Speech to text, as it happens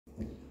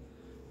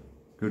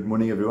Good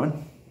morning,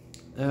 everyone.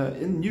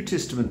 In New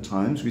Testament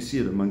times, we see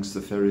it amongst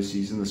the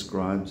Pharisees and the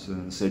scribes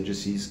and the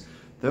Sadducees.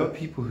 There were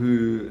people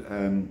who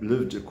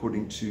lived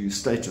according to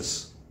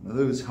status. In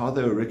other words, how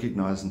they were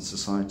recognized in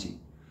society.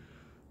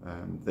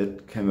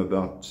 That came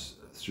about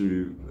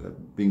through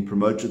being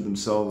promoted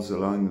themselves,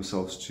 allowing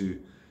themselves to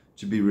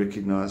be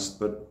recognized,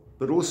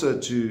 but also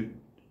to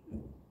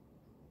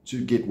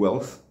get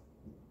wealth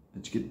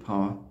and to get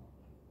power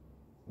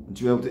and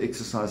to be able to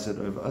exercise that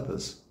over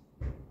others.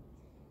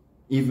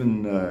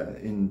 Even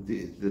in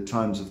the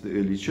times of the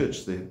early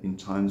church, there have been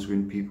times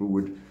when people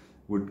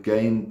would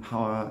gain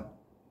power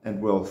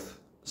and wealth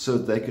so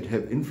that they could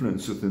have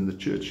influence within the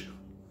church.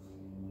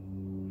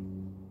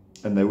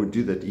 And they would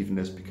do that even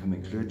as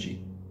becoming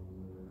clergy.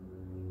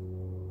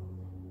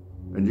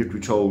 And yet we're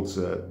told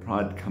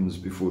pride comes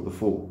before the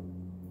fall.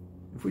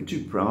 If we're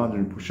too proud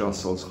and push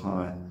ourselves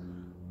high,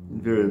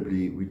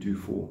 invariably we do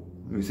fall.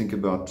 When we think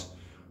about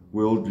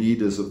world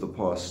leaders of the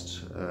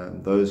past,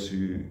 those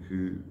who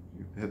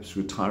perhaps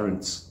were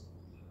tyrants,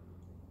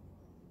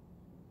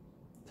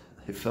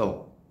 they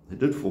fell. They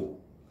did fall.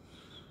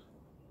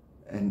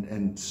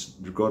 And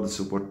regardless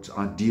of what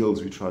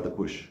ideals we try to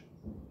push,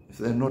 if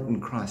they're not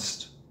in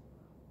Christ,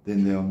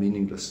 then they are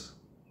meaningless.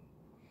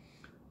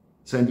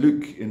 St.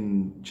 Luke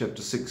in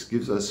chapter 6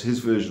 gives us his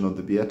version of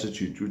the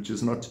Beatitude, which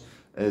is not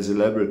as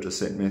elaborate as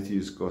St.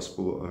 Matthew's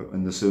Gospel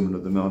and the Sermon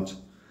on the Mount.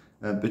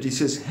 But he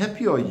says,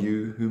 "Happy are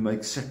you who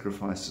make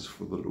sacrifices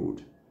for the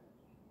Lord.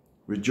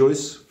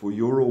 Rejoice, for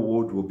your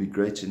reward will be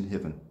great in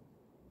heaven.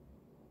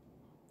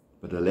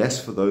 But alas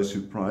for those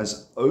who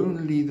prize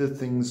only the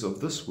things of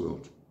this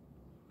world.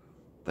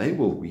 They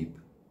will weep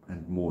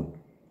and mourn."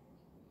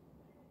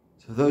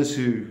 So those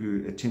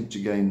who attempt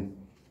to gain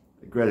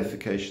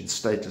gratification,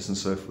 status and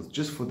so forth,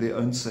 just for their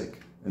own sake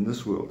in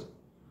this world,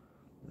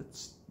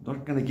 it's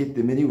not going to get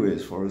them anywhere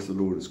as far as the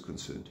Lord is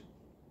concerned.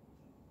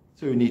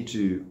 So we need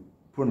to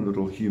put in a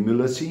little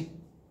humility,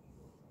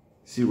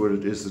 see what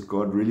it is that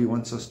God really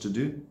wants us to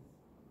do,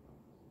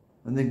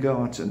 and then go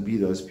out and be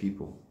those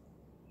people.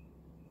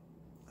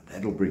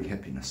 That'll bring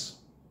happiness.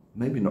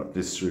 Maybe not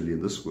necessarily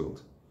in this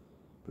world,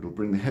 but it'll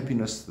bring the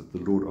happiness that the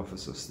Lord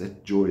offers us,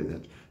 that joy,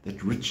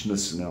 that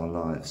richness in our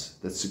lives,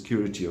 that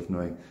security of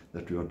knowing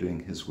that we are doing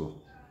His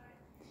will.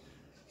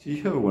 So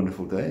you have a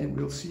wonderful day, and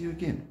we'll see you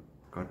again.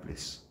 God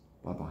bless.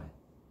 Bye-bye.